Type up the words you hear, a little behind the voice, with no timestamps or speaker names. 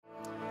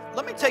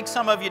Let me take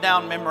some of you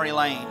down memory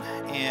lane.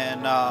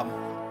 And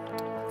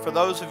for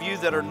those of you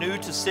that are new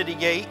to City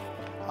Gate,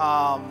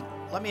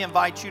 let me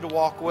invite you to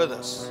walk with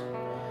us.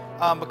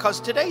 Because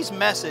today's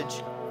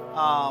message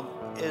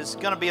is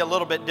going to be a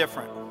little bit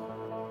different.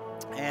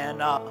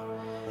 And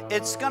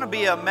it's going to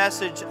be a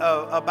message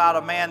about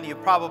a man that you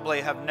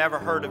probably have never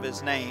heard of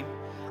his name.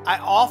 I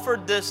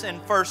offered this in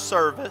first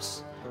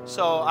service,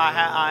 so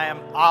I am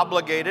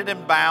obligated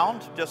and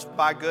bound just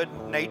by good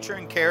nature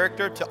and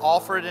character to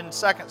offer it in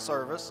second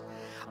service.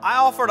 I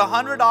offered a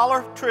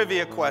 $100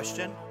 trivia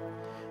question,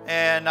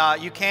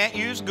 and you can't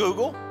use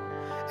Google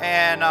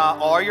and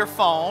or your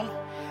phone,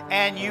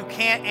 and you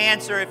can't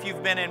answer if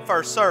you've been in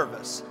first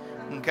service,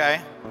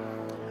 okay?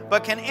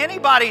 But can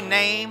anybody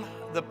name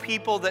the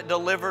people that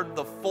delivered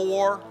the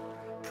 4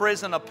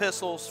 prison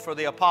epistles for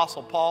the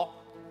Apostle Paul?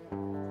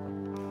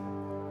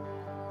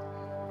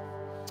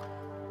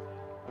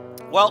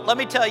 Well, let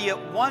me tell you,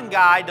 one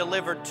guy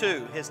delivered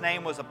 2. His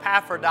name was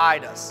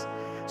Epaphroditus.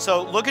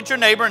 So look at your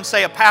neighbor and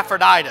say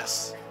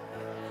Epaphroditus.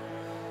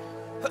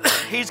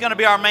 He's going to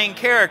be our main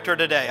character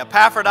today,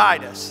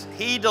 Epaphroditus.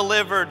 He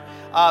delivered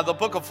the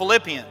book of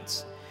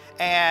Philippians.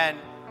 And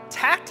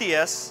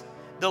Tactius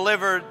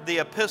delivered the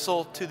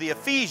epistle to the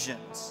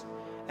Ephesians.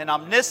 And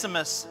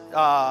Onesimus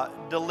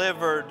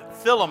delivered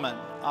Philemon.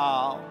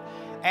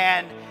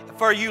 And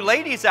for you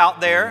ladies out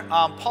there,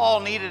 Paul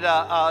needed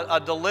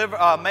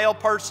a male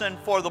person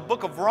for the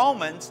book of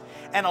Romans,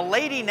 and a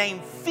lady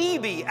named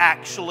Phoebe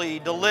actually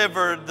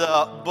delivered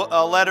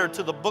a letter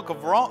to the book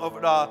of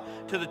Rome,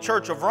 to the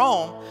Church of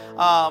Rome.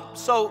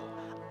 So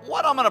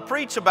what I'm going to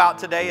preach about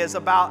today is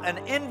about an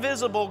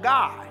invisible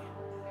guy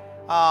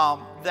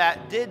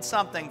that did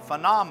something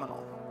phenomenal.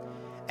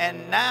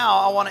 And now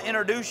I want to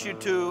introduce you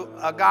to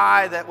a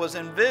guy that was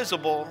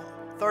invisible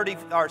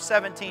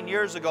 17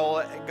 years ago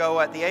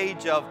at the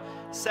age of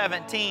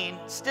 17,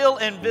 still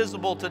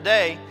invisible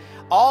today.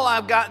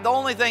 The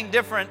only thing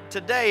different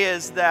today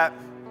is that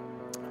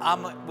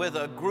I'm with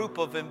a group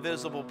of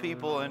invisible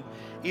people, and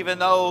even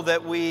though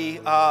that we,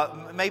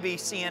 maybe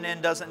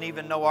CNN doesn't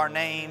even know our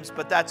names,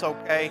 but that's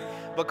okay,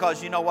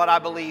 because you know what? I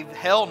believe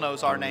hell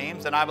knows our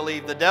names, and I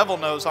believe the devil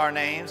knows our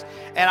names,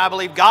 and I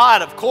believe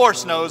God, of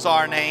course, knows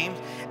our names,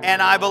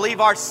 and I believe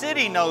our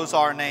city knows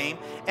our name,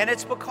 and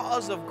it's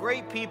because of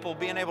great people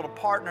being able to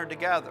partner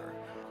together,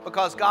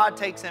 because God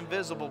takes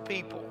invisible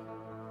people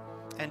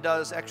and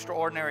does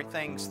extraordinary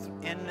things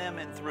in them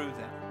and through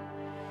them.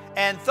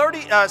 And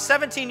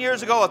 17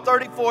 years ago, a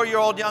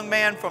 34-year-old young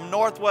man from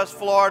Northwest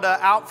Florida,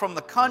 out from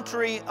the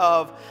country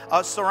of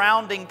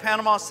surrounding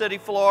Panama City,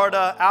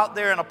 Florida, out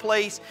there in a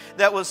place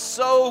that was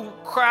so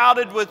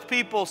crowded with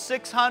people,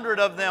 600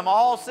 of them,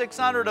 all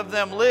 600 of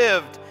them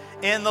lived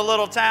in the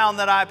little town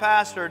that I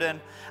pastored.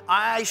 And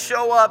I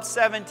show up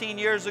 17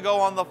 years ago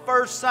on the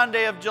first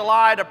Sunday of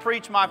July to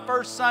preach my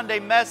first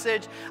Sunday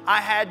message. I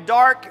had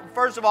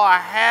first of all, I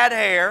had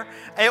hair.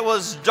 It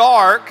was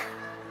dark.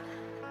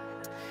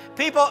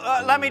 People,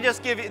 let me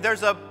just give you,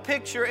 there's a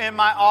picture in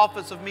my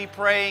office of me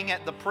praying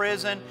at the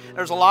prison.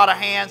 There's a lot of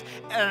hands,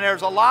 and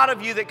there's a lot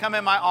of you that come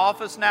in my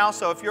office now.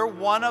 So if you're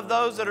one of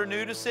those that are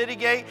new to City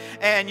Gate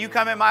and you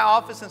come in my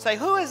office and say,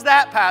 "Who is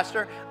that,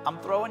 Pastor?" I'm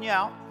throwing you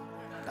out.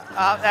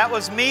 That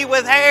was me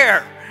with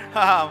hair.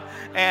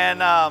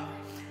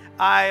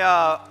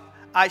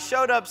 I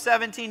showed up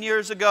 17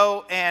 years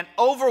ago and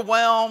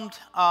overwhelmed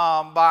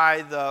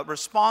by the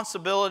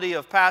responsibility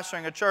of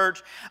pastoring a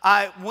church.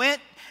 I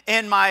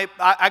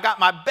got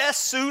my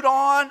best suit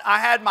on. I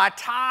had my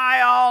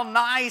tie all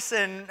nice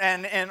and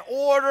in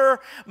order.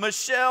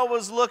 Michelle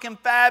was looking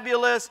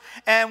fabulous.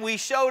 And we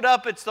showed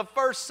up. It's the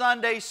first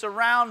Sunday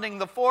surrounding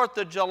the 4th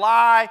of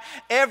July.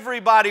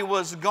 Everybody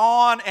was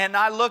gone. And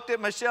I looked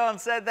at Michelle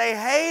and said, "They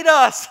hate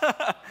us."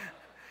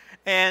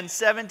 And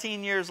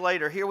 17 years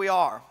later, here we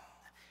are.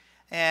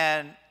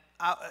 And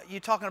you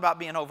talking about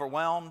being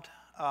overwhelmed?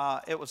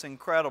 It was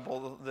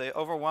incredible, the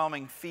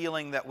overwhelming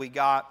feeling that we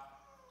got.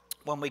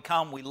 When we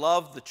come, we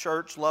love the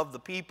church, love the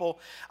people.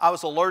 I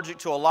was allergic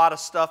to a lot of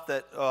stuff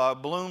that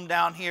bloomed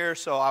down here,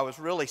 so I was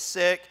really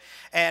sick.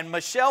 And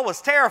Michelle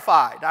was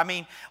terrified. I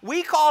mean,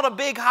 we called a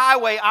big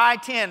highway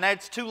I-10.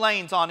 That's 2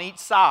 lanes on each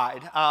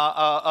side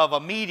of a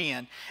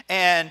median.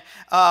 And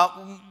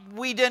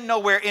we didn't know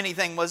where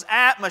anything was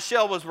at.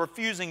 Michelle was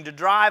refusing to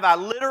drive. I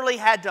literally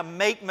had to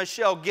make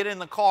Michelle get in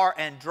the car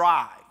and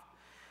drive.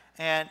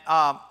 And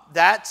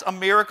that's a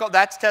miracle.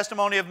 That's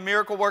testimony of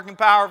miracle working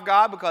power of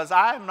God, because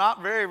I am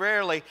not very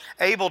rarely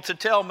able to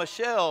tell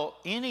Michelle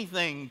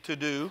anything to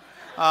do.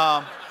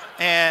 But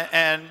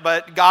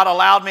God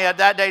allowed me at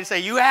that day to say,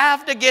 "You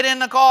have to get in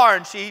the car."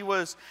 And she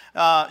was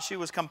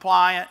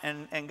compliant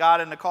and got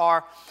in the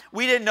car.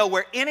 We didn't know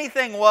where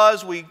anything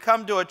was. We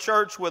come to a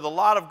church with a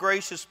lot of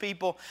gracious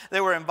people. They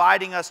were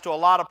inviting us to a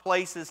lot of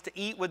places to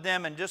eat with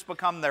them and just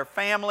become their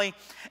family.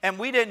 And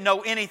we didn't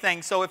know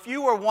anything. So if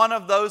you were one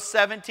of those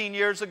 17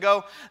 years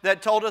ago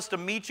that told us to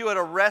meet you at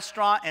a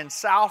restaurant in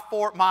South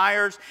Fort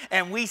Myers,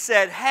 and we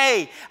said,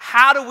 "Hey,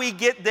 how do we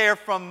get there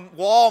from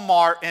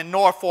Walmart in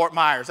North Fort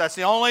Myers?" That's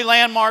the only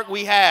landmark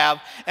we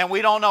have, and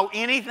we don't know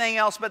anything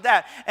else but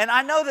that. And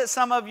I know that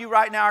some of you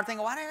right now are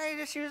thinking, why didn't they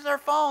just use their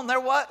phone?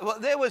 Well,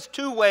 it was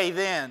two-way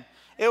then.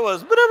 It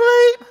was,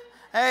 bleep.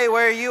 Hey,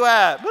 where are you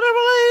at?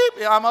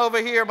 Bleep. I'm over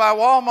here by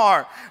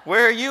Walmart.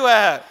 Where are you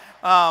at?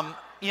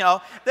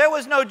 There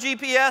was no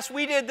GPS.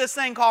 We did this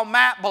thing called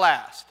Map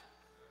Blast.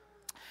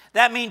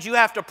 That means you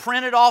have to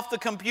print it off the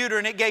computer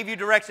and it gave you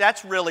directions.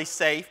 That's really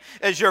safe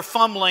as you're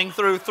fumbling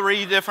through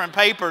 3 different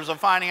papers of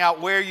finding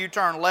out where you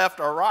turn left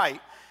or right.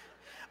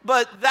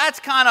 But that's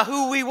kind of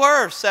who we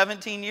were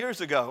 17 years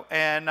ago.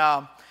 And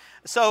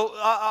so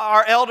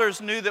our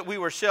elders knew that we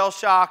were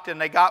shell-shocked, and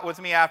they got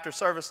with me after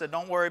service, said,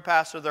 don't worry,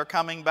 Pastor, they're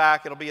coming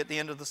back. It'll be at the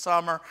end of the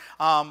summer,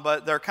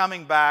 but they're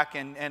coming back,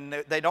 and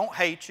they don't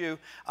hate you.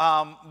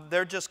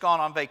 They're just gone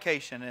on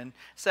vacation. And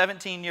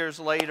 17 years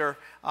later,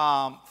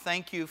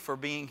 thank you for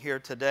being here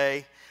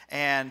today.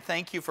 And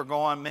thank you for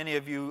going, many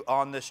of you,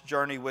 on this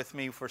journey with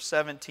me for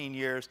 17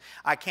 years.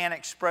 I can't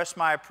express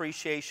my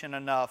appreciation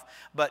enough,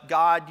 but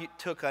God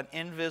took an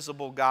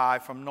invisible guy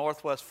from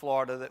Northwest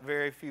Florida that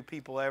very few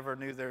people ever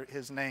knew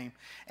his name,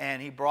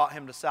 and He brought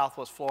him to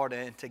Southwest Florida,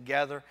 and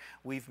together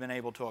we've been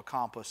able to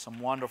accomplish some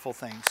wonderful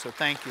things. So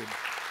thank you.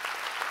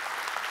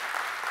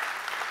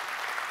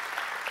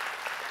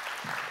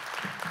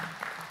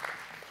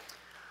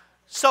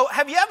 So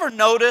have you ever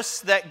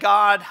noticed that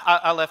God,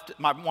 I left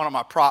one of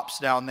my props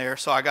down there,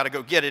 so I got to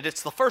go get it.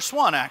 It's the first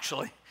one,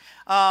 actually.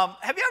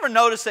 Have you ever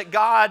noticed that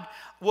God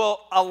will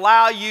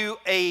allow you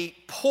a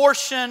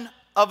portion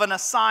of an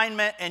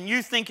assignment, and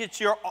you think it's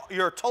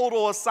your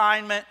total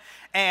assignment,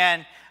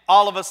 and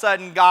all of a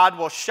sudden God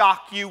will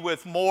shock you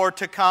with more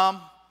to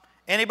come?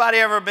 Anybody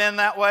ever been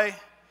that way?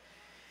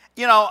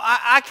 You know,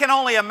 I can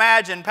only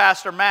imagine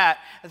Pastor Matt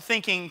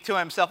thinking to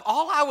himself,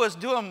 all I was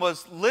doing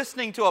was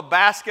listening to a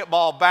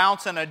basketball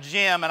bounce in a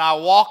gym, and I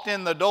walked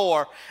in the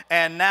door,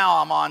 and now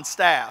I'm on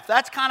staff.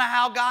 That's kind of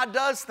how God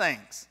does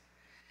things.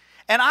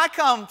 And I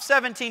come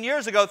 17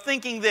 years ago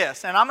thinking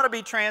this, and I'm going to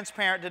be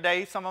transparent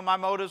today. Some of my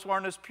motives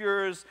weren't as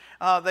pure as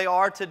they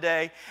are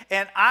today.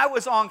 And I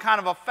was on kind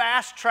of a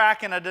fast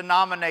track in a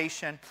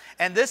denomination,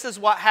 and this is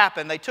what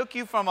happened. They took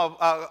you from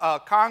a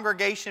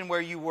congregation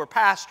where you were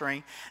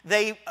pastoring.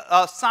 They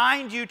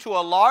assigned you to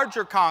a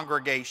larger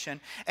congregation,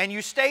 and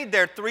you stayed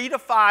there 3 to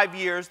 5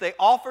 years. They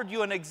offered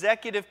you an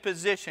executive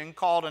position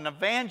called an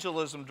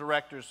evangelism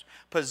director's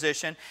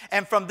position,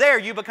 and from there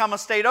you become a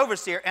state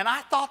overseer. And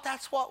I thought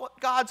that's what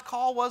God's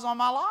call was on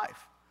my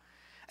life.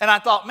 And I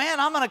thought, man,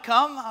 I'm going to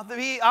come, I'm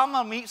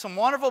going to meet some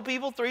wonderful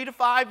people 3 to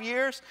 5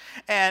 years,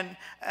 and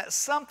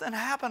something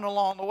happened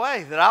along the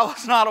way that I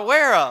was not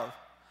aware of.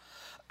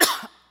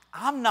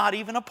 I'm not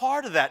even a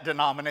part of that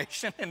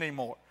denomination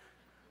anymore.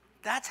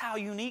 That's how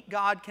unique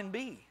God can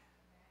be.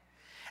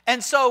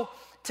 And so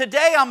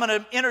today I'm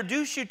going to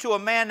introduce you to a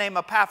man named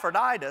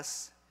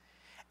Epaphroditus.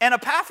 And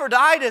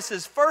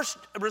Epaphroditus' first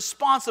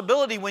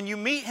responsibility when you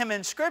meet him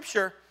in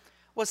Scripture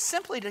was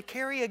simply to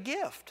carry a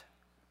gift.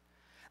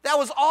 That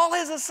was all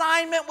his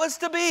assignment was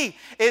to be,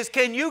 is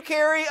can you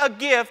carry a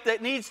gift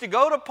that needs to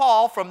go to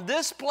Paul from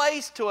this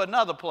place to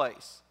another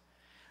place?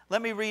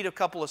 Let me read a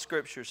couple of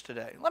scriptures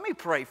today. Let me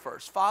pray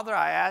first. Father,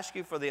 I ask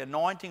you for the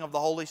anointing of the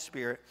Holy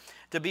Spirit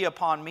to be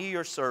upon me,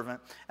 your servant,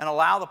 and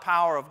allow the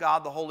power of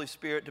God, the Holy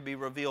Spirit, to be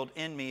revealed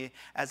in me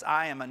as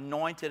I am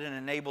anointed and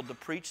enabled to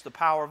preach the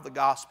power of the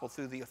gospel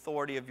through the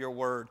authority of your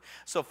word.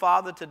 So,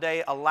 Father,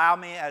 today, allow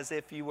me as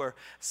if you were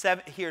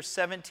here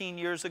 17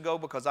 years ago,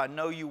 because I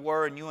know you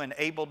were, and you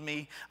enabled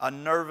me, a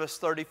nervous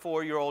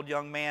 34-year-old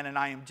young man, and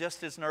I am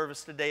just as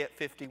nervous today at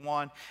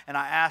 51. And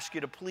I ask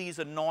you to please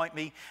anoint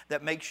me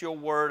that makes your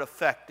word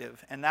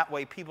effective. And that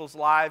way people's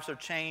lives are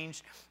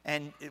changed,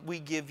 and we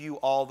give you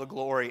all the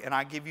glory. And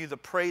I give you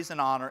the praise and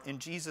honor in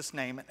Jesus'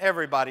 name. And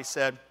everybody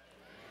said,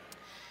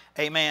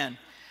 Amen.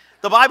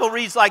 The Bible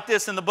reads like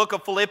this in the book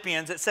of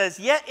Philippians. It says,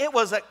 yet it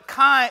was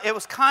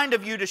kind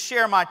of you to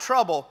share my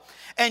trouble.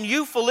 And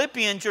you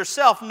Philippians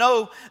yourself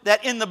know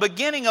that in the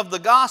beginning of the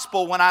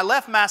gospel, when I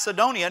left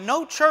Macedonia,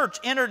 no church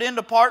entered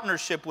into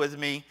partnership with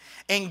me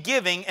in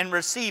giving and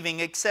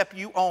receiving except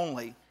you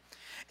only.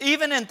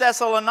 Even in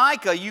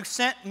Thessalonica, you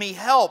sent me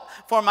help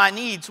for my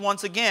needs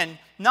once again.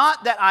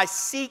 Not that I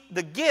seek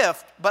the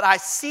gift, but I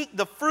seek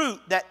the fruit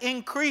that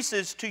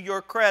increases to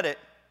your credit.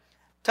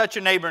 Touch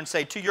your neighbor and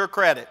say, to your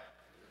credit.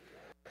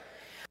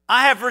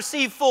 I have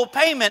received full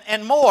payment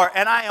and more,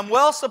 and I am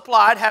well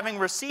supplied, having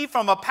received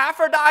from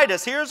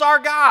Epaphroditus, here's our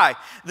guy,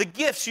 the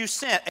gifts you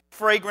sent, a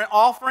fragrant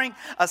offering,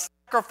 a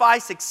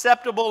sacrifice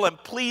acceptable and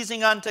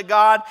pleasing unto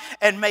God,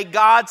 and may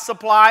God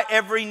supply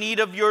every need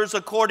of yours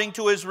according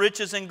to his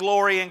riches and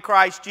glory in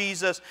Christ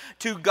Jesus.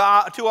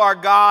 To our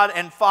God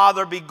and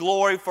Father be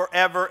glory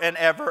forever and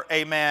ever.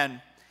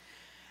 Amen.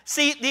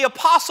 See, the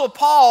Apostle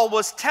Paul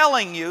was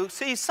telling you,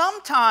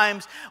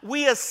 sometimes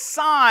we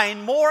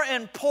assign more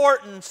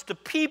importance to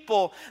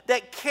people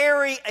that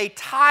carry a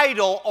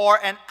title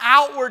or an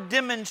outward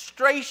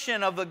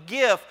demonstration of a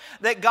gift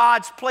that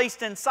God's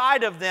placed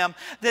inside of them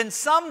than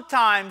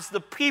sometimes the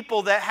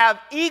people that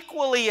have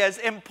equally as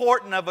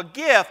important of a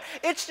gift.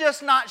 It's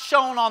just not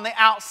shown on the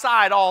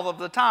outside all of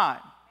the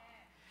time.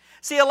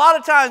 See, a lot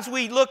of times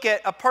we look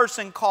at a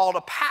person called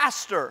a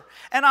pastor,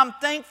 and I'm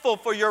thankful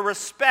for your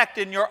respect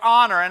and your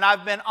honor, and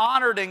I've been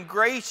honored and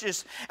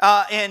gracious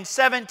in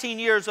 17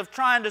 years of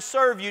trying to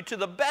serve you to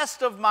the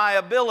best of my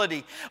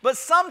ability. But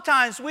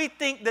sometimes we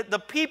think that the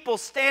people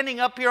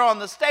standing up here on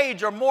the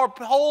stage are more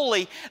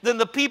holy than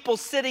the people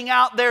sitting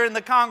out there in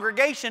the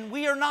congregation.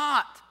 We are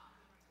not.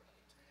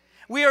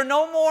 We are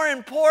no more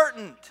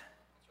important.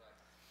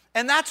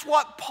 And that's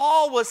what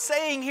Paul was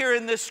saying here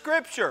in this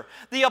scripture.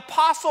 The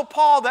Apostle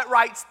Paul that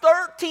writes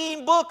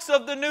 13 books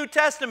of the New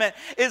Testament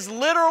is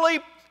literally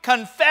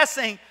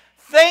confessing,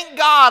 thank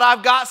God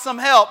I've got some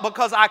help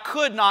because I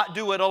could not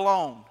do it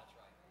alone.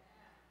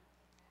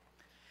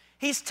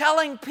 He's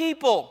telling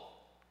people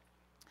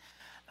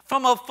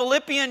from a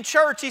Philippian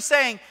church, he's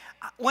saying,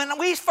 when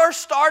we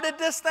first started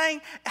this thing,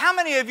 how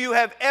many of you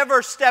have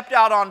ever stepped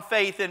out on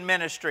faith in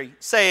ministry?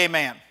 Say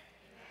amen.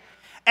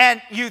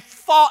 And you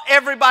thought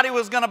everybody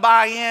was going to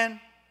buy in,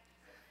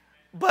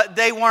 but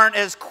they weren't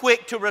as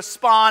quick to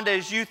respond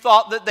as you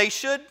thought that they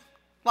should?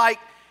 Like,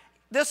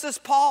 this is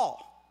Paul.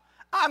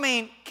 I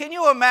mean, can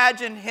you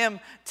imagine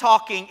him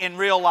talking in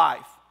real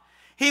life?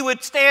 He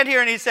would stand here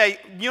and he'd say,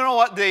 you know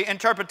what, the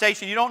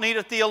interpretation, you don't need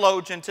a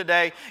theologian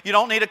today. You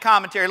don't need a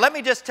commentary. Let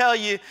me just tell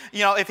you,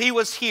 if he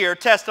was here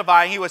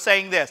testifying, he was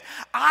saying this.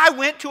 I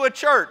went to a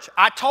church.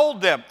 I told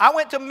them. I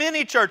went to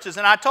many churches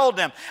and I told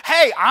them,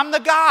 hey, I'm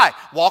the guy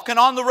walking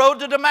on the road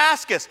to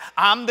Damascus.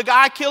 I'm the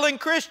guy killing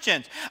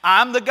Christians.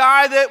 I'm the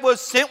guy that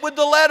was sent with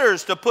the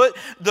letters to put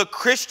the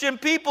Christian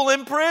people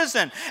in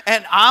prison.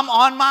 And I'm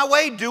on my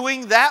way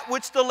doing that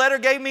which the letter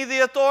gave me the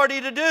authority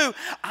to do.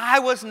 I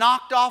was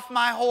knocked off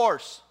my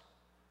horse.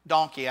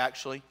 Donkey,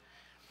 actually.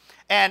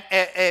 And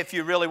if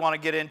you really want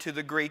to get into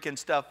the Greek and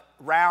stuff,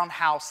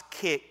 roundhouse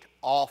kicked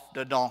off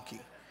the donkey.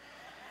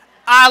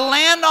 I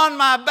land on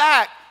my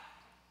back.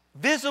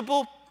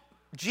 Visible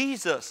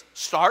Jesus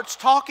starts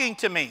talking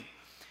to me.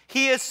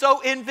 He is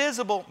so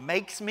invisible,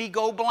 makes me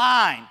go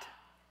blind.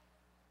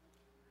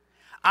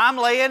 I'm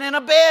laying in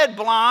a bed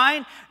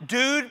blind.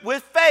 Dude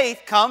with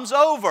faith comes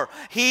over.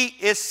 He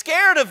is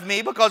scared of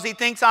me because he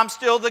thinks I'm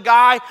still the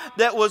guy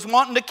that was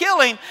wanting to kill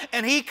him.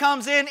 And he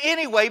comes in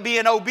anyway,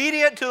 being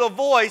obedient to the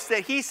voice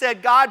that he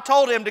said God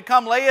told him to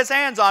come lay his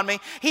hands on me.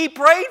 He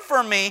prayed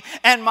for me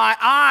and my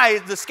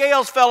eyes, the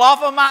scales fell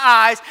off of my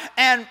eyes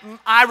and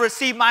I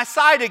received my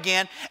sight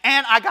again.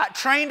 And I got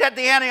trained at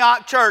the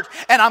Antioch church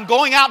and I'm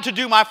going out to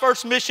do my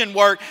first mission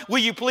work. Will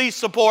you please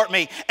support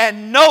me?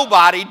 And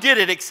nobody did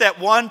it except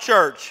one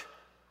church.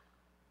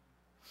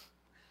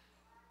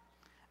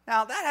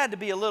 Now, that had to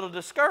be a little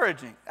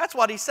discouraging. That's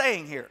what he's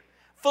saying here.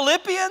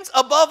 Philippians,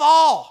 above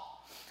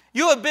all,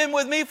 you have been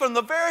with me from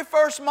the very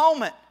first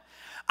moment.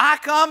 I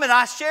come and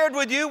I shared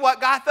with you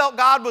what I felt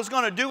God was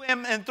going to do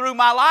in and through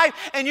my life,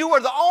 and you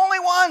were the only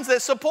ones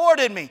that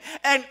supported me.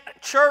 And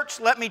church,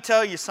 let me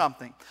tell you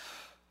something.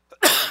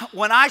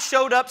 When I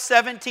showed up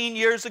 17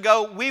 years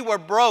ago, we were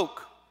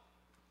broke.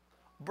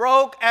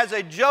 Broke as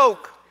a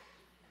joke.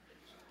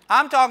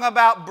 I'm talking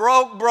about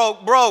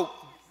broke.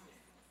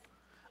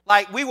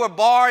 Like we were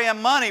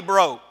borrowing money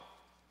broke.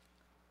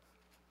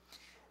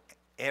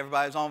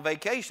 Everybody was on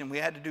vacation. We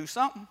had to do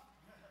something.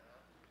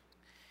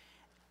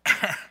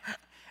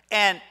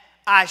 And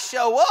I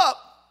show up,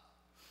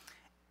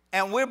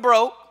 and we're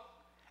broke,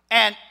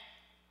 and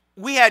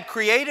we had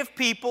creative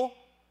people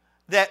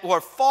that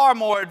were far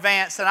more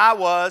advanced than I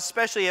was,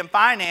 especially in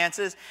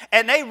finances,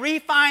 and they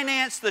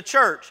refinanced the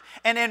church.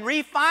 And in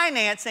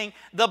refinancing,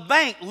 the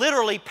bank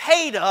literally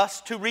paid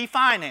us to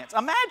refinance.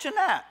 Imagine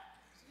that.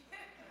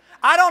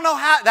 I don't know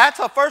how, that's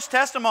a first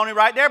testimony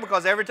right there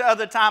because every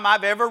other time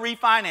I've ever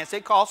refinanced,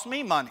 it cost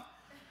me money.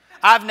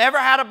 I've never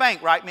had a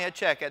bank write me a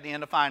check at the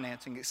end of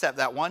financing except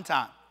that one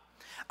time.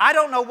 I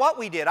don't know what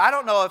we did. I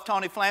don't know if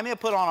Tony Flammia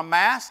put on a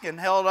mask and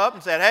held up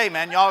and said, hey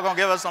man, y'all gonna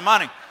give us some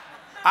money.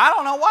 I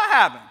don't know what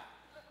happened,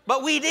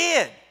 but we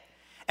did.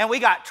 And we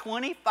got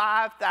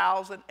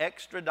 $25,000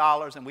 extra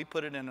dollars and we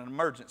put it in an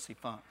emergency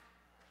fund.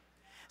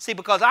 See,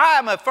 because I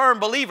am a firm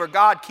believer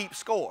God keeps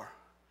score.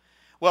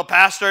 Well,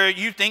 Pastor,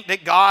 you think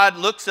that God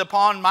looks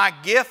upon my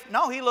gift?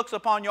 No, He looks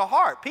upon your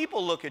heart.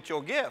 People look at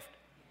your gift.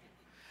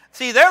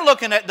 See, they're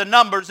looking at the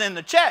numbers in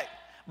the check,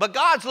 but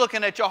God's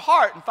looking at your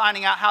heart and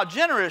finding out how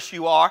generous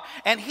you are,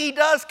 and He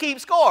does keep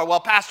score. Well,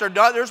 Pastor,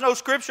 there's no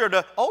scripture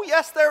to, oh,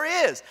 yes, there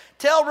is.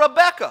 Tell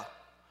Rebecca.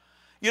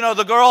 You know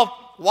the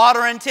girl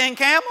watering 10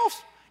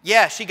 camels?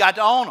 Yeah, she got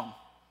to own them.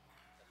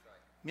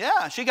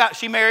 Yeah,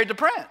 she married the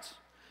prince.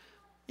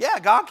 Yeah,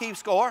 God keeps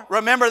score.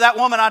 Remember that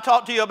woman I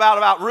talked to you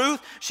about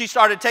Ruth? She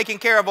started taking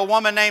care of a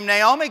woman named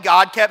Naomi.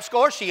 God kept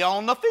score. She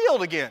owned the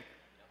field again.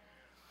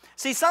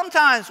 See,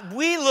 sometimes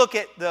we look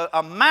at the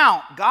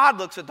amount. God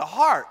looks at the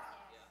heart.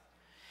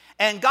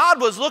 And God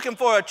was looking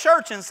for a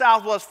church in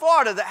Southwest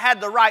Florida that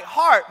had the right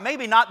heart,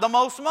 maybe not the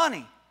most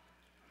money.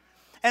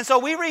 And so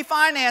we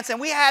refinanced, and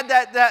we had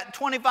that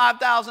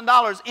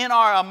 $25,000 in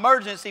our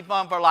emergency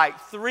fund for like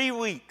 3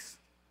 weeks.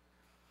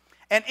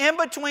 And in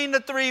between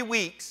the 3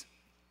 weeks,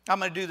 I'm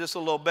going to do this a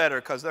little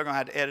better because they're going to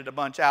have to edit a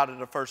bunch out of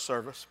the first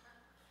service.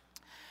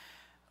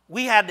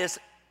 We had this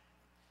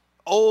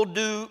old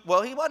dude.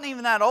 Well, he wasn't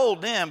even that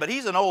old then, but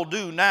he's an old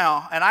dude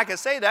now. And I can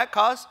say that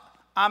because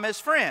I'm his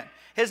friend.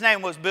 His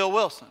name was Bill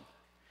Wilson.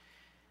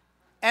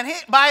 And he,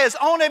 by his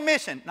own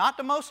admission, not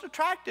the most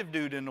attractive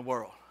dude in the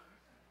world.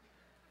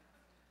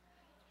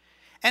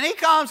 And he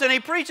comes and he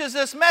preaches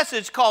this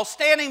message called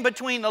Standing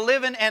Between the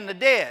Living and the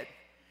Dead.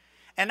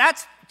 And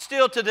that's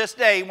still to this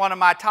day one of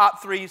my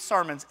top 3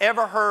 sermons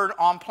ever heard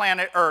on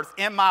planet Earth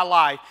in my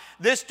life.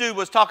 This dude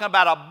was talking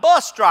about a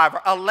bus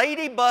driver, a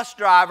lady bus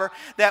driver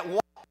that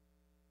walked.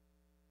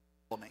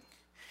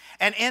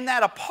 And in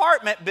that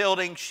apartment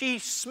building, she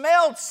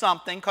smelled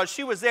something because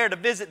she was there to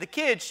visit the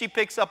kids she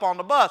picks up on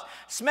the bus.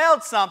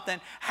 Smelled something,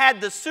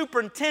 had the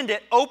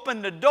superintendent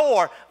open the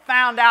door,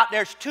 found out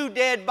there's 2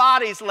 dead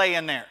bodies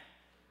laying there.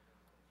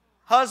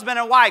 Husband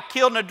and wife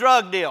killed in a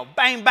drug deal.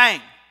 Bang,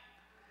 bang.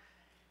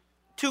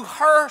 To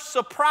her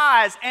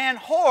surprise and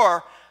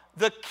horror,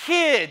 the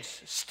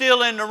kids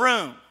still in the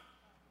room.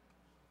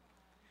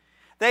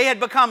 They had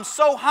become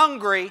so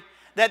hungry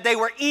that they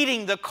were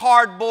eating the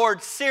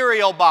cardboard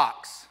cereal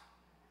box.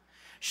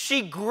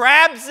 She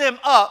grabs them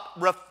up,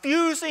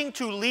 refusing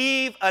to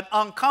leave an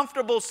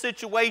uncomfortable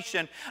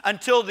situation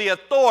until the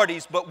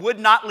authorities, but would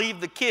not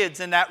leave the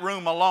kids in that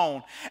room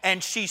alone.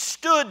 And she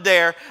stood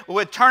there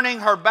with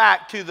turning her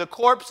back to the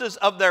corpses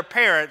of their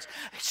parents,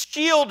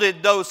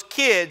 shielded those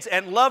kids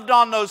and loved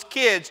on those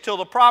kids till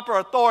the proper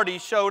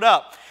authorities showed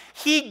up.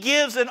 He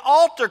gives an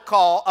altar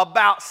call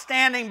about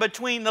standing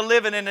between the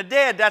living and the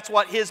dead. That's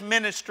what his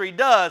ministry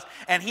does,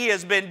 and he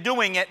has been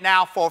doing it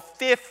now for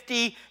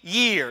 50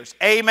 years.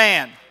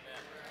 Amen.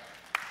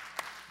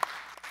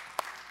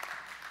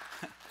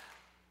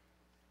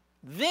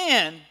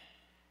 Then,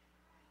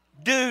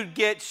 dude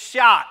gets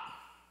shot.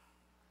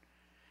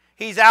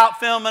 He's out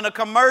filming a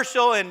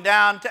commercial in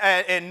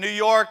New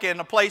York in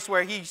a place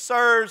where he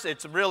serves.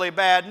 It's a really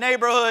bad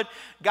neighborhood.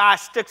 Guy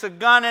sticks a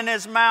gun in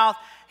his mouth.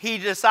 He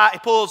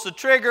pulls the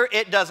trigger.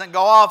 It doesn't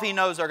go off. He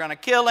knows they're going to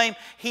kill him.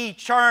 He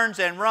turns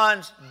and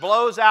runs,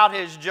 blows out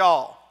his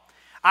jaw.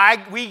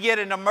 We get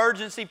an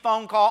emergency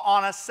phone call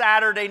on a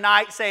Saturday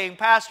night saying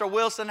Pastor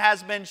Wilson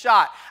has been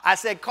shot. I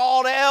said,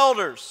 call the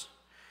elders.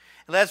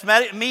 Let's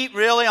meet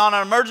really on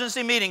an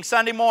emergency meeting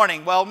Sunday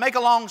morning. Well, make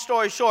a long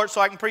story short so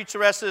I can preach the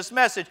rest of this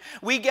message.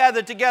 We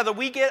gathered together.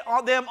 We get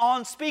them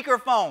on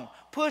speakerphone.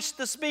 Push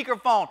the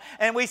speakerphone.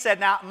 And we said,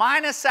 now,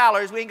 minus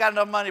salaries, we ain't got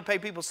enough money to pay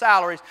people's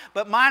salaries,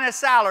 but minus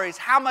salaries,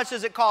 how much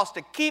does it cost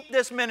to keep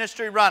this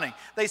ministry running?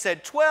 They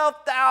said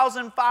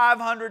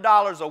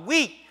 $12,500 a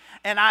week.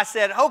 And I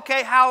said,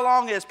 okay, how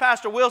long is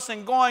Pastor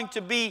Wilson going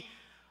to be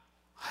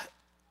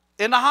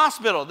in the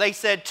hospital? They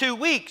said 2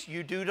 weeks.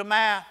 You do the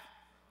math.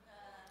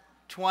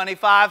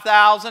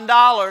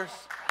 $25,000.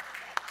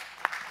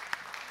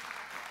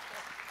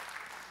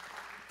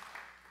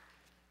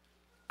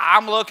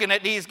 I'm looking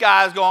at these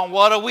guys going,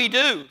 what do we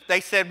do?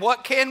 They said,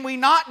 what can we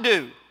not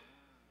do?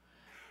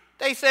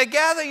 They said,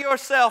 gather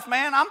yourself,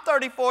 man. I'm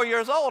 34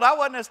 years old. I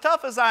wasn't as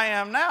tough as I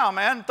am now,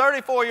 man.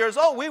 34 years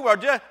old.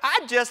 I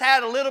just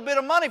had a little bit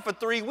of money for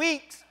 3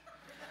 weeks.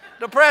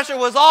 The pressure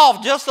was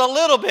off just a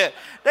little bit.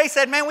 They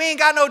said, man, we ain't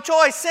got no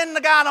choice. Send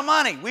the guy the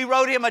money. We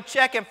wrote him a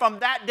check, and from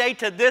that day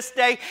to this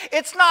day,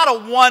 it's not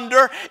a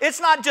wonder. It's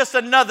not just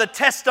another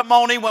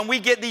testimony when we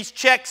get these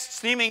checks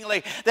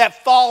seemingly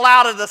that fall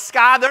out of the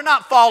sky. They're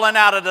not falling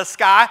out of the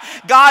sky.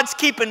 God's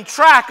keeping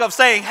track of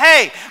saying,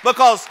 hey,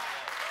 because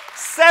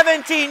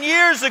 17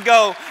 years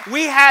ago,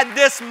 we had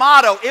this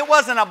motto. It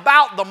wasn't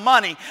about the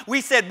money. We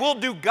said, we'll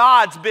do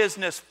God's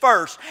business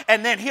first,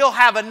 and then He'll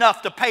have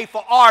enough to pay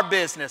for our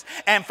business.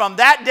 And from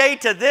that day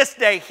to this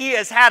day, He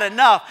has had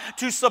enough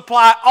to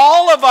supply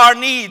all of our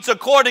needs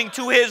according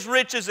to His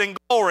riches and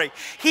glory.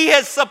 He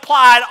has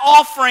supplied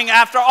offering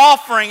after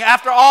offering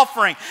after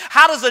offering.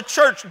 How does a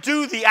church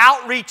do the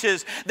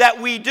outreaches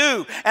that we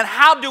do? And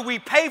how do we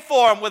pay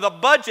for them with a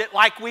budget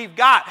like we've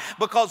got?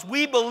 Because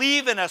we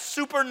believe in a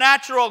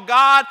supernatural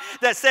God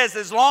that says,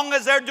 as long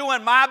as they're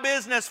doing my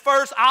business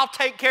first, I'll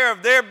take care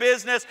of their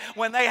business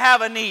when they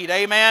have a need.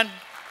 Amen?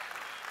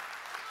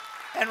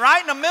 And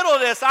right in the middle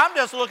of this, I'm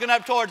just looking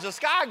up towards the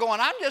sky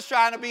going, I'm just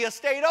trying to be a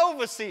state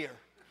overseer.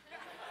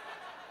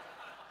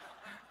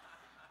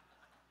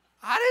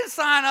 I didn't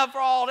sign up for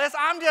all this.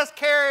 I'm just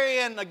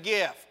carrying the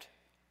gift.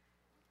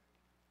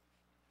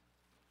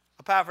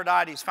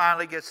 Epaphroditus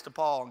finally gets to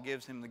Paul and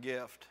gives him the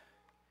gift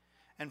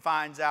and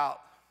finds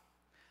out,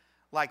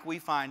 like we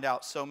find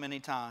out so many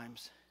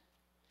times,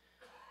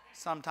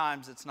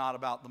 sometimes it's not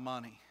about the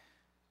money.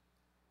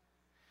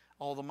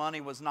 Oh, the money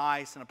was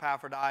nice, and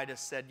Epaphroditus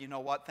said, you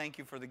know what, thank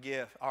you for the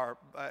gift. Or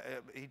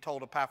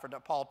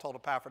Paul told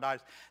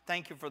Epaphroditus,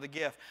 thank you for the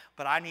gift,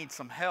 but I need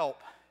some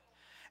help.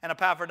 And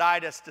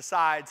Epaphroditus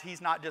decides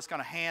he's not just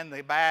going to hand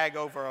the bag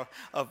over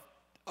a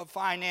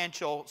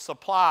financial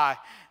supply.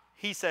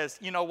 He says,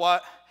 you know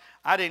what,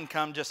 I didn't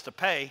come just to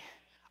pay,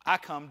 I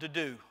come to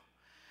do.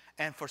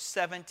 And for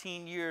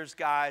 17 years,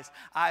 guys,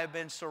 I have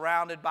been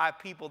surrounded by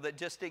people that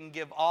just didn't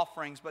give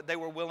offerings, but they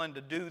were willing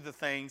to do the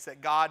things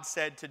that God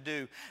said to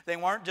do. They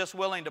weren't just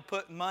willing to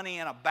put money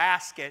in a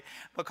basket,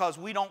 because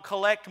we don't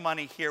collect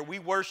money here. We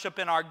worship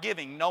in our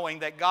giving, knowing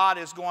that God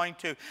is going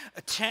to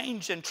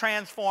change and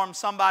transform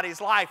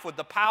somebody's life with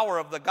the power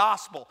of the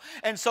gospel.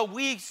 And so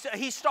he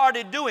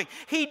started doing.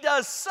 He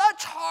does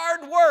such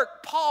hard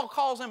work, Paul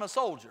calls him a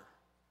soldier.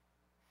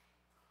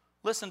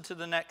 Listen to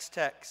the next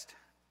text.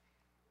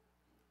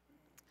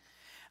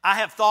 I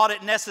have thought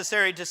it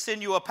necessary to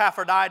send you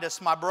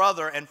Epaphroditus, my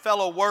brother and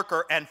fellow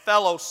worker and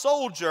fellow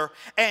soldier,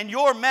 and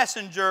your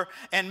messenger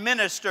and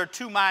minister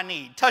to my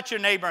need. Touch your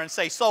neighbor and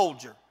say,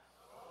 soldier.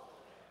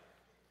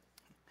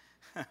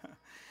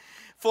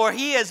 For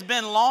he has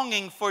been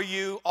longing for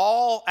you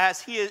all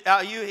as he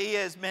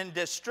has been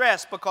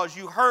distressed because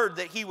you heard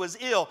that he was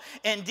ill.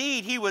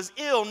 Indeed, he was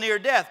ill near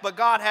death, but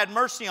God had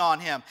mercy on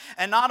him.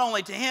 And not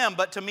only to him,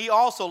 but to me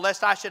also,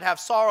 lest I should have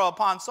sorrow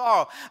upon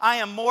sorrow. I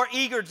am more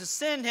eager to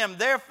send him,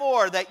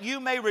 therefore, that you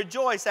may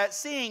rejoice at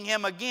seeing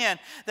him again,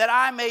 that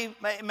I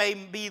may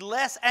be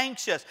less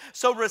anxious.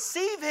 So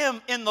receive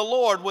him in the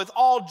Lord with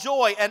all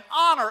joy and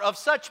honor of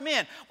such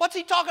men. What's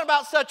he talking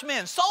about, such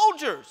men?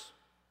 Soldiers.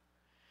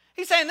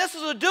 He's saying this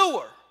is a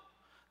doer.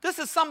 This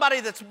is somebody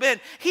that's been,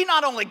 he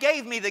not only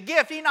gave me the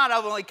gift, he not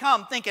only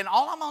come thinking,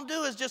 all I'm going to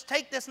do is just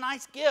take this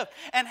nice gift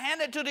and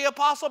hand it to the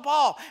Apostle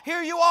Paul.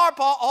 Here you are,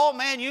 Paul. Oh,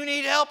 man, you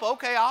need help?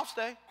 Okay, I'll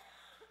stay.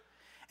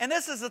 And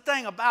this is the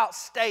thing about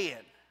staying.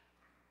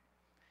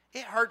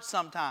 It hurts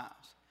sometimes.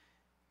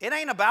 It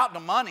ain't about the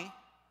money.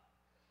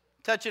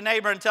 Touch your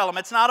neighbor and tell them,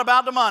 it's not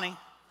about the money.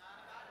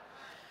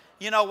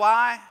 You know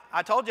why?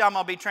 I told you I'm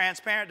going to be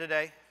transparent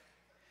today.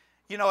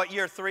 You know, at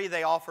year 3,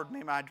 they offered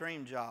me my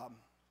dream job.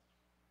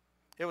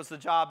 It was the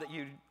job that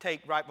you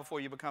take right before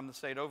you become the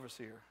state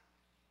overseer.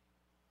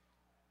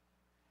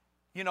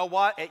 You know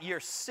what? At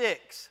year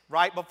 6,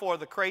 right before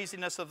the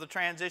craziness of the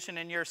transition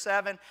in year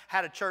 7,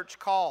 had a church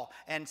call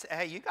and say,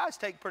 hey, you guys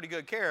take pretty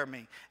good care of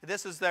me.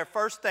 This is their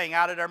first thing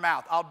out of their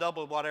mouth. I'll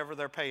double whatever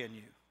they're paying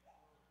you.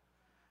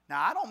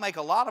 Now, I don't make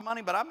a lot of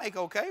money, but I make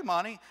okay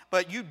money.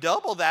 But you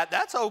double that,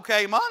 that's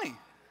okay money.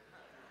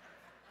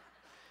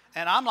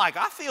 And I'm like,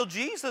 I feel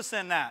Jesus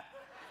in that.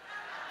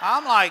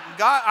 I'm like,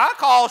 God, I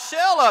call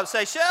Shell up,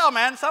 say, Shell,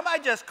 man,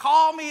 somebody just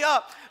called me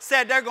up,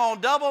 said they're going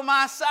to double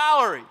my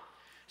salary.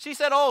 She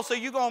said, oh, so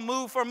you're going to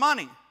move for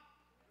money.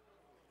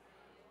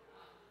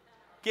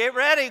 Get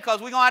ready,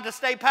 because we're going to have to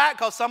stay packed,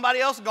 because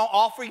somebody else is going to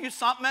offer you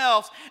something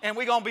else, and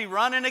we're going to be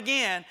running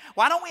again.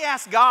 Why don't we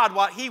ask God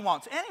what he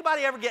wants?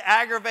 Anybody ever get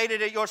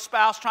aggravated at your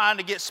spouse trying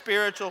to get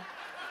spiritual?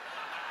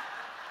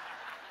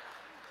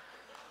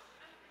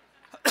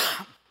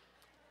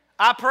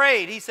 I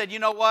prayed. He said, you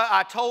know what?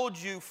 I told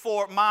you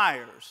Fort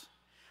Myers,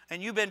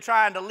 and you've been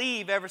trying to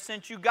leave ever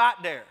since you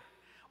got there.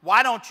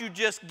 Why don't you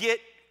just get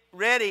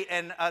ready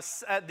and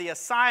the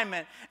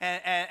assignment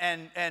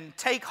and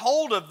take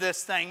hold of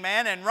this thing,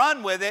 man, and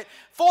run with it?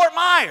 Fort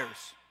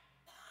Myers.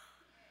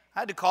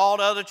 I had to call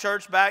the other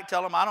church back,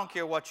 tell them, I don't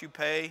care what you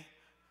pay.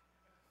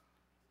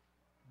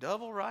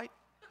 Double, right?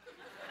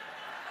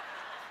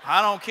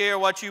 I don't care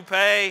what you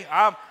pay.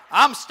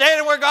 I'm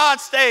standing where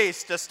God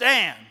stays to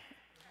stand.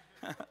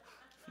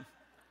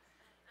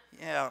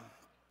 Yeah.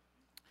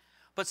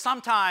 But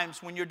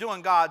sometimes when you're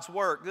doing God's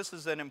work, this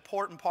is an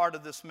important part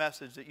of this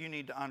message that you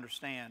need to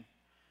understand,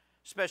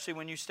 especially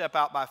when you step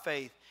out by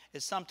faith,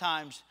 is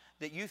sometimes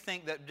that you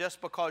think that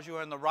just because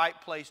you're in the right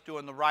place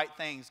doing the right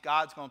things,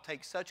 God's going to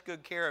take such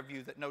good care of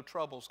you that no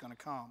trouble's going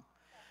to come.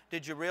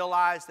 Did you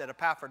realize that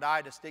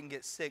Epaphroditus didn't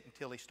get sick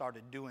until he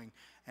started doing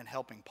and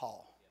helping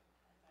Paul?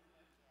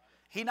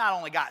 He not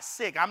only got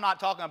sick, I'm not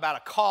talking about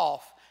a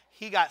cough,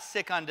 he got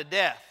sick unto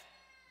death.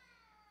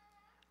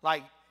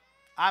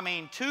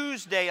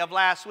 Tuesday of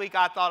last week,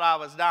 I thought I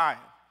was dying.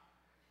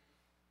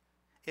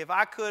 If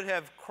I could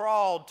have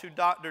crawled to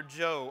Dr.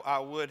 Joe, I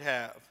would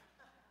have.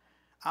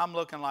 I'm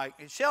looking like,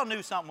 Shell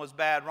knew something was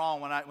bad wrong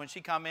when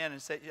she come in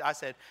and I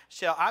said,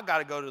 Shell, I got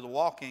to go to the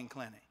walk-in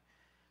clinic.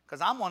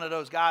 Because I'm one of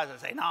those guys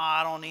that say, no,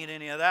 I don't need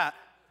any of that.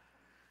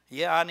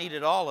 Yeah, I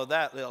needed all of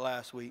that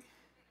last week.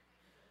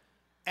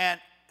 And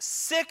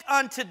sick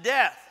unto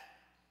death.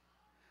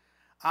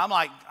 I'm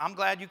like, I'm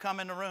glad you come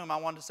in the room. I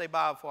wanted to say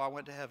bye before I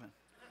went to heaven.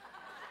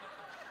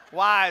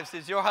 Wives,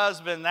 is your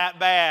husband that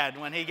bad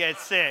when he gets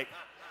sick?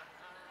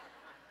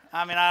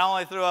 I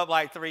only threw up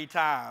like 3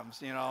 times,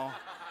 you know.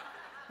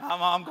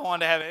 I'm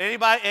going to heaven.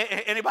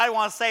 Anybody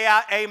want to say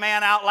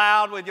amen out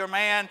loud with your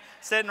man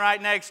sitting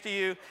right next to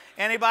you?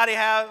 Anybody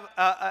have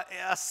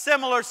a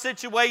similar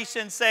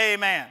situation? Say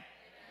amen.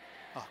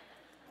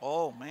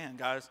 Oh man,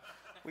 guys,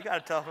 we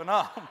got to toughen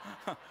up.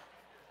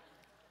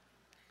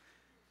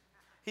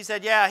 He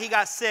said, yeah, he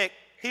got sick.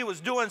 He was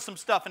doing some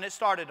stuff and it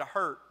started to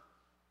hurt.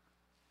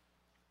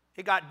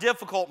 It got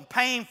difficult and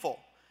painful,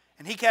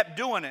 and he kept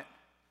doing it.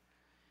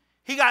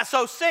 He got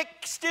so sick,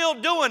 still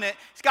doing it.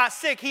 He got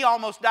sick, he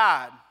almost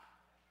died.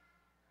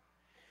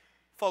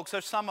 Folks,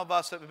 there's some of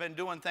us that have been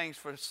doing things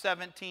for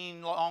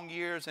 17 long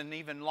years and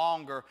even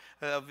longer.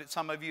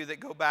 Some of you that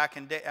go back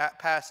and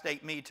past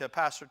date me to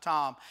Pastor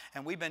Tom,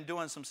 and we've been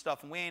doing some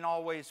stuff, and we ain't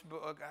always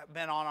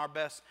been on our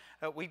best.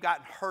 We've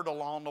gotten hurt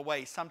along the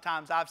way.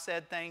 Sometimes I've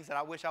said things that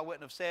I wish I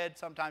wouldn't have said.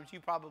 Sometimes you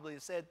probably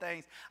have said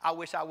things I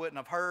wish I wouldn't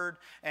have heard,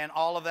 and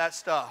all of that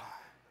stuff.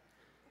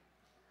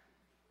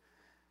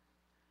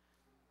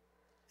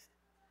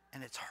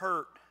 And it's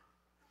hurt.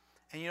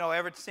 And you know,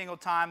 every single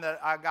time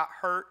that I got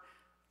hurt,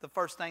 the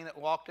first thing that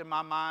walked in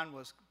my mind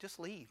was, just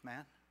leave,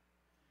 man.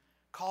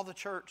 Call the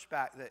church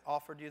back that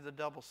offered you the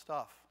double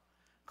stuff.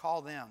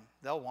 Call them.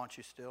 They'll want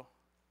you still.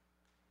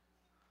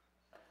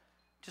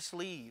 Just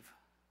leave.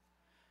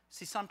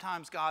 See,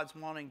 sometimes God's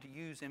wanting to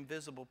use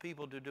invisible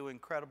people to do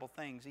incredible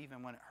things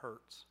even when it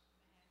hurts.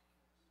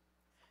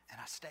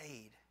 And I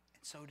stayed,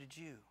 and so did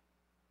you.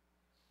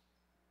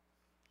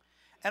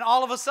 And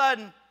all of a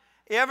sudden,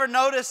 you ever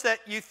notice that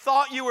you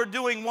thought you were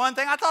doing one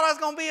thing? I thought I was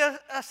going to be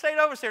a state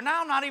overseer.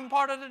 Now I'm not even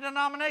part of the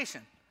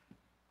denomination.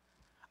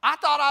 I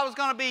thought I was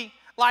going to be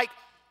like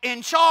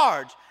in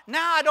charge.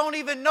 Now I don't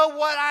even know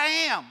what I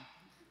am.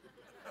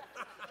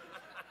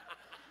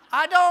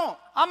 I don't.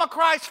 I'm a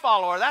Christ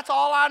follower. That's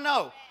all I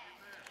know.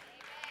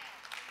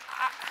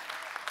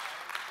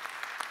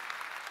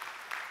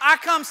 I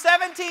come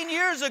 17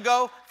 years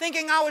ago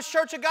thinking I was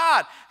Church of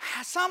God.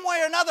 Some way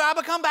or another I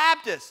become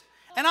Baptist.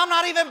 And I'm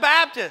not even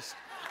Baptist.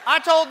 I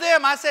told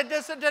them, I said,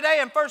 this today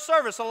in first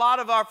service, a lot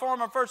of our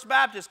former First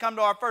Baptists come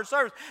to our first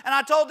service. And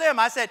I told them,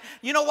 I said,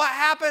 you know what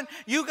happened?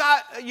 You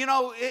got,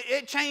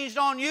 it changed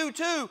on you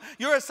too.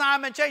 Your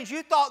assignment changed.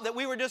 You thought that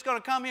we were just going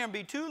to come here and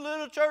be two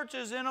little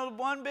churches in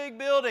one big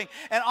building.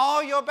 And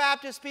all your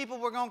Baptist people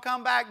were going to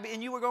come back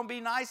and you were going to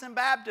be nice and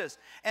Baptist.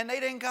 And they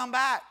didn't come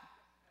back.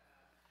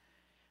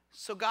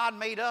 So God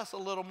made us a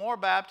little more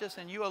Baptist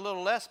and you a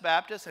little less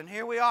Baptist. And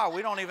here we are.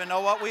 We don't even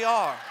know what we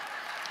are.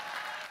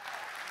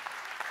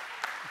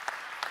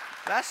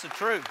 That's the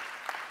truth.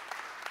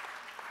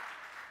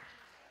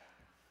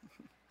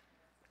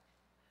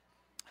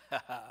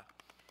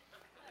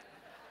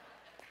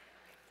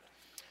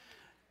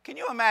 Can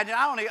you imagine?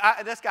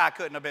 This guy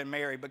couldn't have been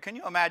married, but can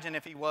you imagine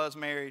if he was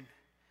married?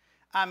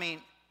 I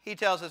mean, he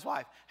tells his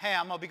wife, hey,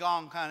 I'm going to be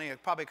gone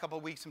probably a couple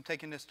of weeks. I'm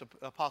taking this to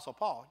Apostle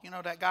Paul. You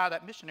know, that guy,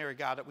 that missionary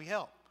guy that we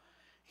help.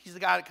 He's the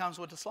guy that comes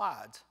with the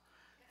slides.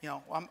 You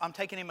know, I'm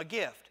taking him a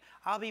gift.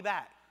 I'll be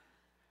back.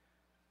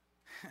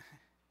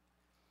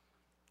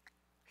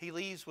 He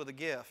leaves with a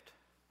gift.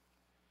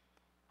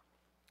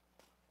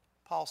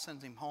 Paul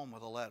sends him home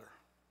with a letter.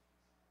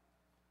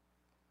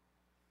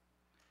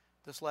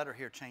 This letter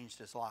here changed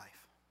his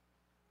life.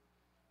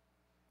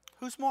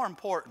 Who's more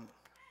important?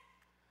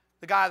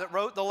 The guy that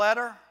wrote the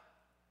letter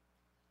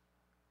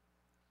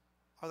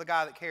or the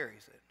guy that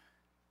carries it?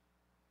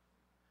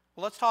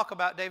 Well, let's talk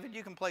about, David,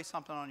 you can play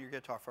something on your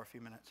guitar for a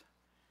few minutes.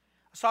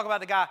 Let's talk about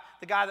the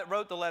guy that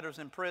wrote the letters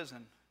in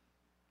prison.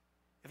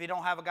 If you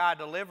don't have a guy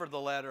deliver the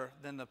letter,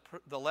 then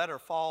the letter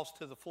falls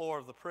to the floor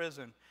of the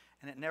prison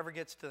and it never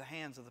gets to the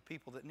hands of the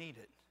people that need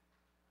it.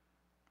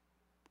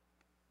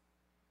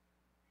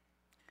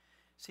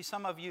 See,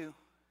 some of you,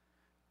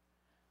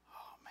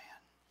 oh man,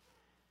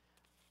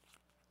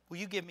 will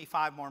you give me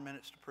 5 more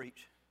minutes to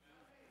preach?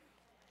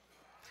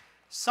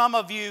 Some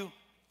of you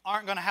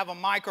aren't going to have a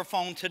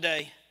microphone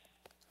today,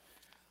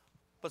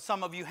 but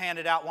some of you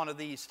handed out one of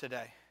these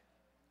today.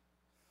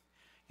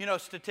 You know,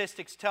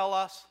 statistics tell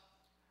us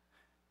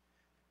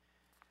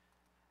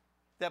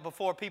that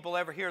before people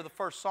ever hear the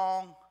first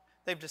song,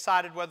 they've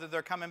decided whether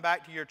they're coming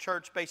back to your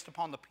church based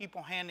upon the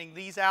people handing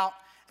these out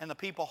and the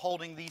people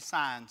holding these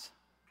signs.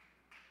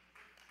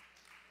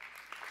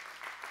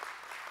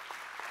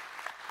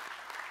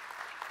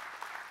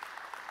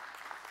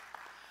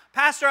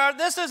 Pastor,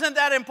 this isn't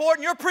that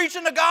important. You're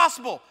preaching the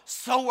gospel.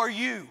 So are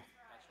you.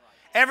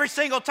 Every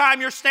single time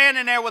you're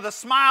standing there with a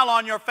smile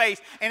on your face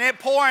and it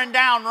pouring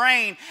down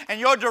rain and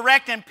you're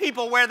directing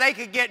people where they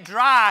could get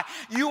dry,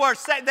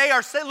 they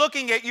are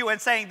looking at you and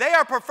saying they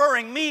are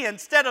preferring me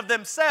instead of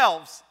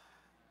themselves.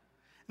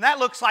 And that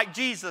looks like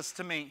Jesus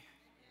to me.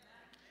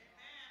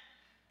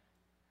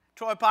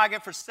 Troy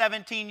Poggett, for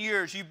 17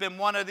 years, you've been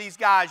one of these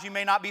guys. You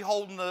may not be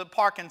holding the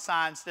parking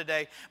signs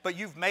today, but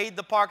you've made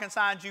the parking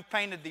signs, you've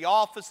painted the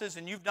offices,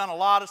 and you've done a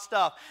lot of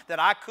stuff that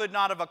I could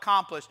not have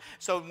accomplished.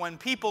 So when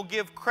people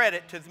give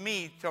credit to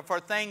me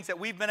for things that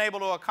we've been able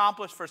to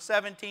accomplish for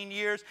 17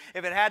 years,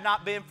 if it had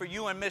not been for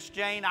you and Miss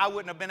Jane, I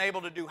wouldn't have been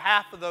able to do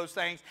half of those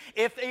things,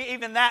 if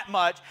even that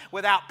much,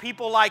 without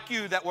people like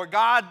you that were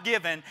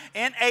God-given,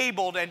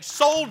 enabled, and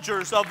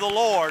soldiers of the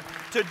Lord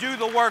to do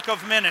the work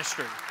of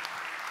ministry.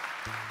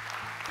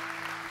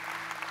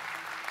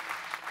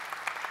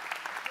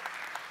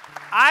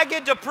 I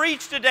get to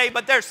preach today,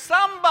 but there's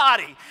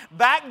somebody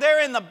back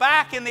there in the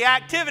back in the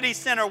activity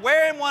center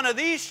wearing one of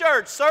these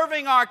shirts,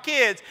 serving our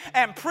kids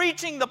and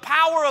preaching the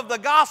power of the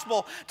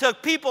gospel to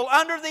people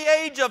under the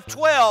age of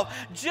 12,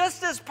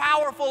 just as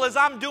powerful as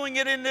I'm doing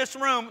it in this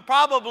room,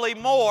 probably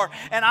more.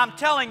 And I'm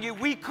telling you,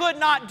 we could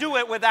not do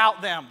it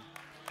without them.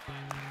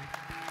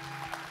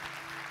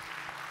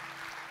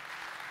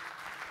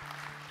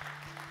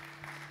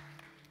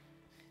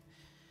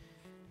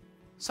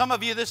 Some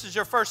of you, this is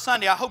your first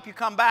Sunday. I hope you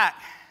come back.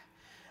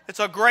 It's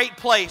a great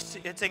place.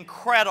 It's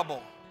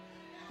incredible.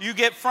 You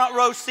get front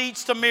row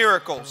seats to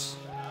miracles.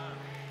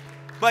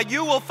 But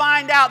you will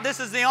find out this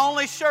is the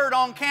only shirt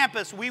on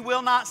campus we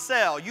will not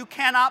sell. You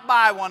cannot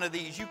buy one of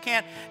these. You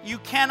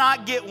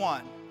cannot get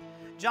one.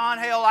 John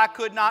Hale, I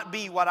could not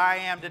be what I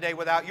am today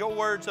without your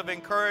words of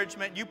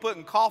encouragement. You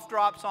putting cough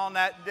drops on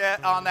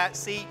that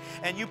seat,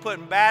 and you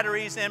putting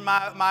batteries in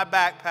my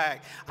backpack.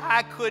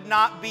 I could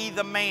not be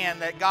the man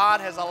that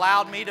God has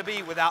allowed me to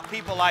be without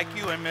people like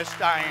you and Miss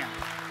Diane.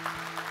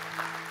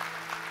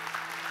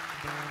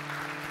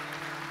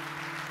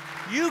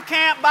 You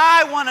can't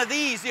buy one of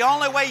these. The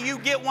only way you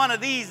get one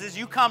of these is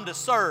you come to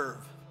serve.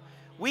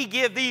 We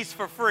give these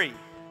for free,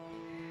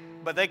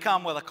 but they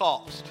come with a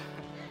cost.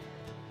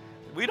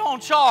 We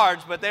don't charge,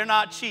 but they're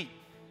not cheap.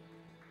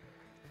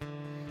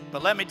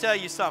 But let me tell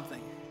you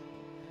something.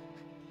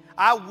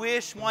 I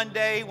wish one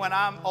day when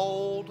I'm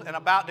old and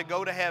about to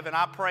go to heaven,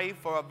 I pray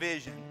for a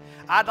vision.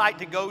 I'd like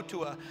to go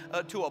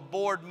to a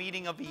board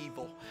meeting of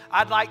evil.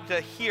 I'd like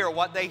to hear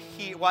what they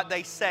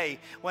say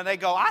when they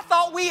go, I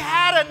thought we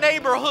had a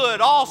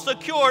neighborhood all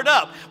secured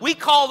up. We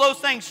call those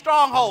things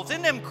strongholds.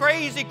 Isn't them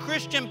crazy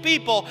Christian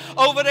people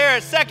over there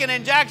at 2nd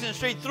and Jackson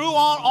Street threw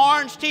on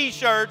orange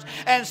t-shirts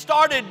and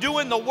started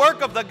doing the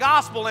work of the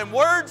gospel in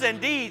words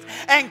and deeds,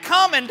 and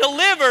come and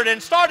delivered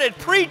and started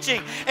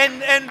preaching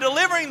and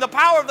delivering the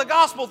power of the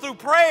gospel through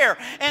prayer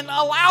and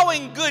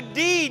allowing good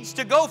deeds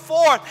to go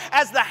forth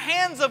as the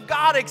hands of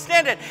God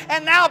extended,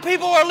 and now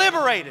people are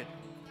liberated.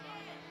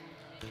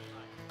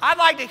 I'd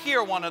like to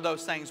hear one of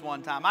those things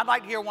one time. I'd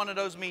like to hear one of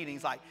those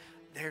meetings like,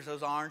 there's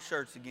those orange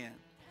shirts again.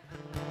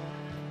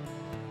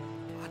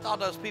 I thought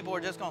those people were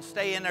just going to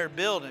stay in their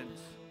buildings.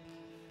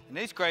 And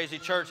these crazy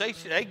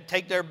churches, they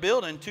take their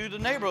building to the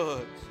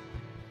neighborhoods.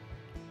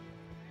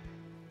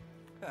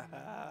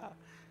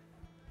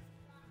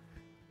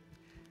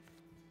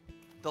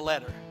 The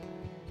letter.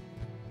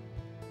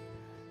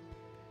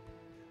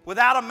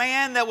 Without a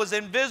man that was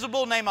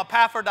invisible named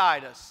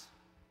Epaphroditus,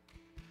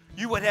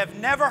 you would have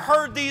never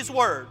heard these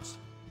words.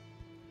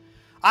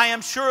 I am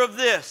sure of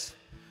this,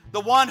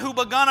 the one who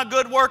begun a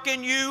good work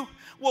in you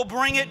will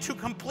bring it to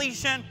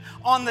completion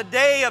on the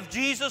day of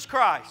Jesus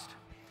Christ.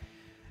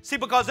 See,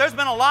 because there's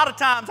been a lot of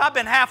times I've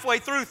been halfway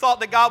through,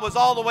 thought that God was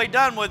all the way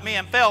done with me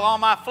and fell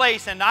on my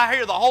face, and I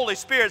hear the Holy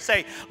Spirit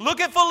say,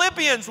 look at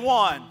Philippians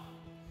 1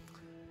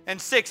 and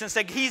 6 and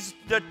say, He's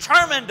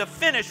determined to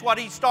finish what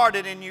He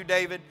started in you,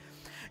 David.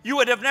 You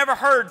would have never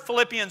heard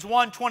Philippians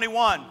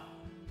 1:21.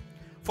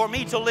 For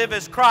me to live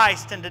as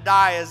Christ and to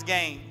die as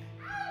gain.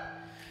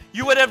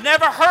 You would have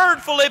never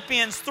heard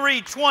Philippians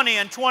 3:20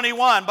 and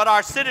 21, but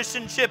our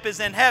citizenship is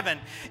in heaven.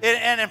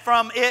 And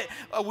from it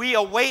we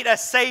await a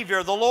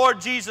Savior, the Lord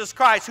Jesus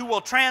Christ, who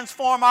will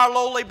transform our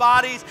lowly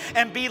bodies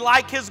and be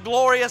like His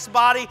glorious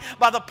body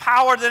by the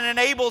power that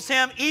enables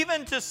Him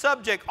even to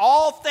subject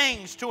all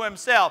things to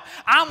Himself.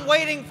 I'm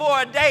waiting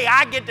for a day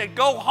I get to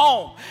go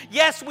home.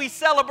 Yes, we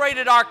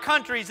celebrated our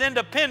country's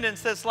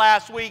independence this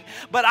last week,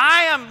 but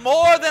I am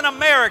more than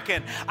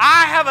American.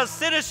 I have a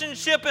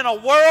citizenship in a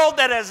world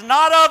that is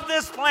not of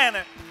this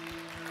planet,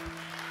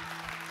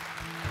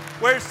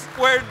 where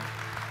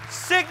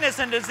sickness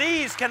and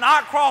disease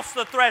cannot cross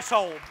the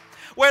threshold,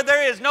 where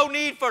there is no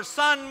need for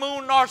sun,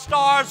 moon, nor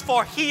stars,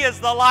 for He is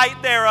the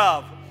light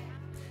thereof.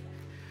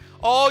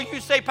 Oh,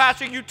 you say,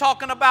 Pastor, you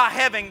talking about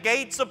heaven,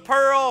 gates of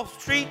pearl,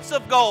 streets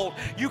of gold.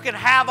 You can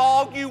have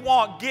all you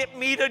want. Get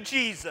me to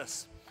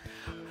Jesus.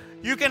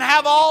 You can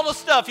have all the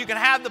stuff. You can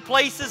have the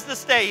places to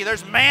stay.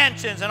 There's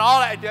mansions and all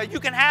that. You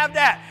can have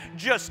that.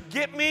 Just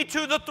get me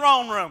to the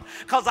throne room,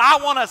 because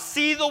I want to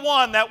see the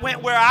one that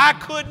went where I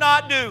could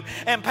not do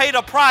and paid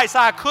a price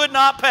I could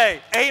not pay.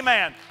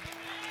 Amen.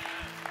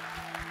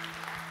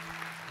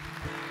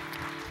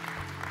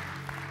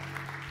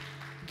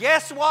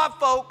 Guess what,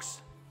 folks?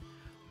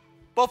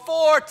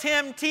 Before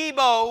Tim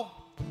Tebow,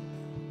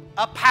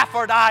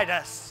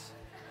 Epaphroditus.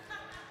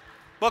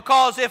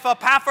 Because if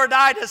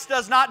Epaphroditus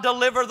does not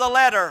deliver the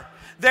letter,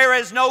 there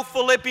is no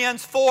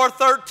Philippians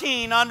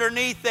 4:13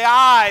 underneath the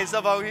eyes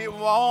of a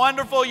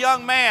wonderful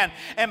young man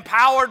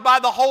empowered by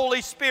the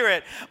Holy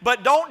Spirit.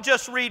 But don't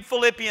just read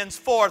Philippians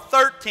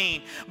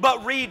 4:13,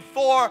 but read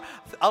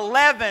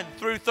 4:11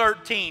 through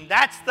 13.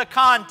 That's the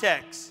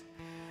context.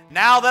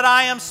 Now that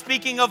I am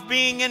speaking of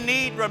being in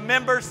need,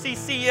 remember,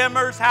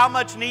 CCMers, how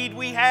much need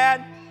we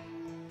had?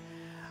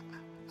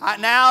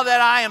 Now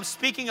that I am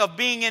speaking of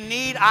being in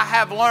need, I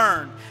have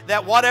learned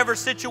that whatever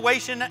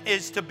situation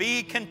is to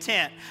be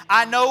content.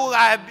 I know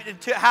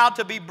how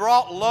to be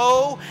brought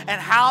low and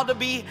how to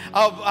be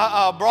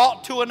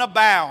brought to an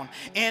abound.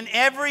 In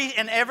any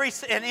and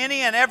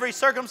every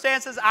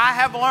circumstances, I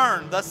have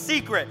learned the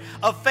secret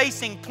of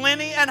facing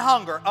plenty and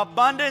hunger,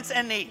 abundance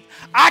and need.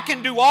 I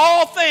can do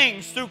all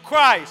things through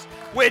Christ,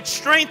 which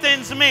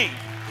strengthens me.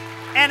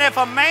 And if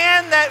a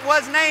man that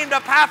was named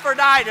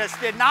Epaphroditus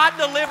did not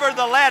deliver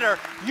the letter,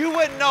 you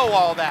wouldn't know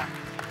all that.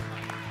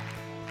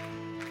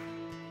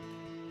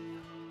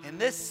 And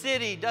this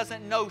city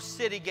doesn't know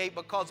City Gate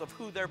because of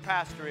who their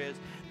pastor is.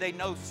 They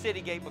know City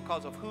Gate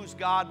because of whose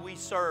God we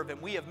serve,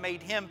 and we have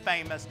made Him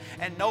famous,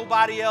 and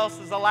nobody else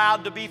is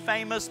allowed to be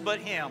famous but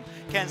Him.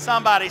 Can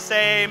somebody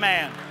say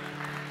amen?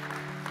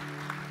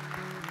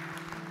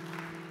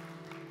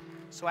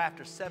 So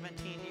after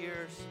 17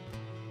 years,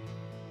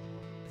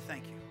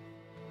 thank you.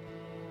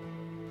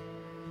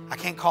 I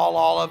can't call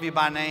all of you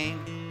by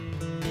name.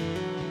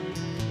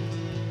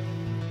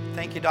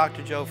 Thank you,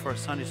 Dr. Joe, for a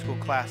Sunday school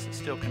class that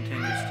still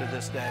continues to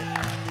this day.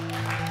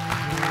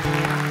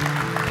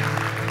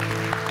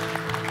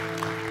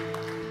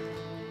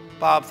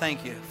 Bob,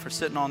 thank you for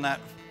sitting on that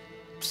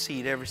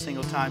seat every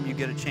single time you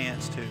get a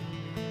chance to.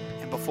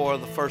 And before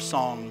the first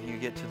song, you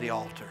get to the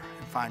altar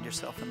and find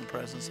yourself in the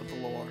presence of the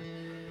Lord.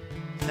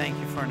 Thank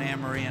you for an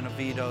Anne-Marie and a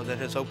Vito that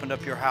has opened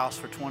up your house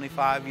for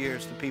 25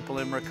 years to people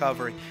in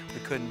recovery.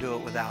 We couldn't do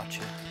it without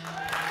you.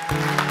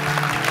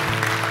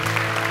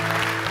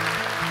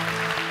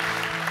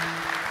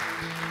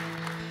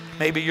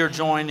 Maybe you're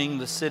joining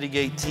the City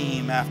Gate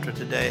team after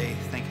today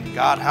thinking,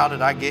 God, how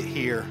did I get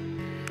here?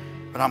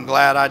 But I'm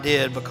glad I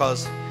did,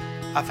 because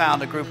I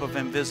found a group of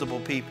invisible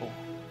people.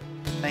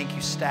 Thank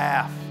you,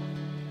 staff,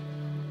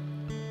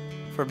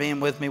 for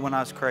being with me when I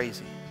was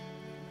crazy.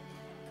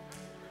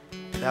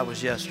 That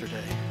was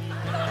yesterday.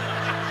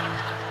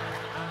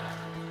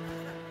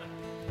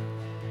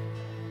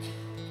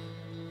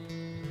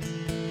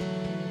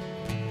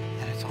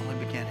 And it's only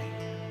beginning.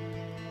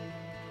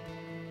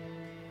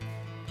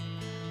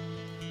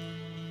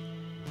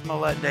 I'm going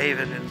to let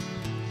David and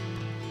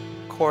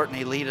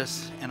Courtney lead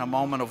us in a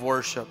moment of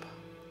worship.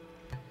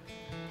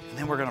 And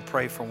then we're going to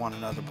pray for one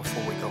another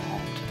before we go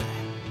home today.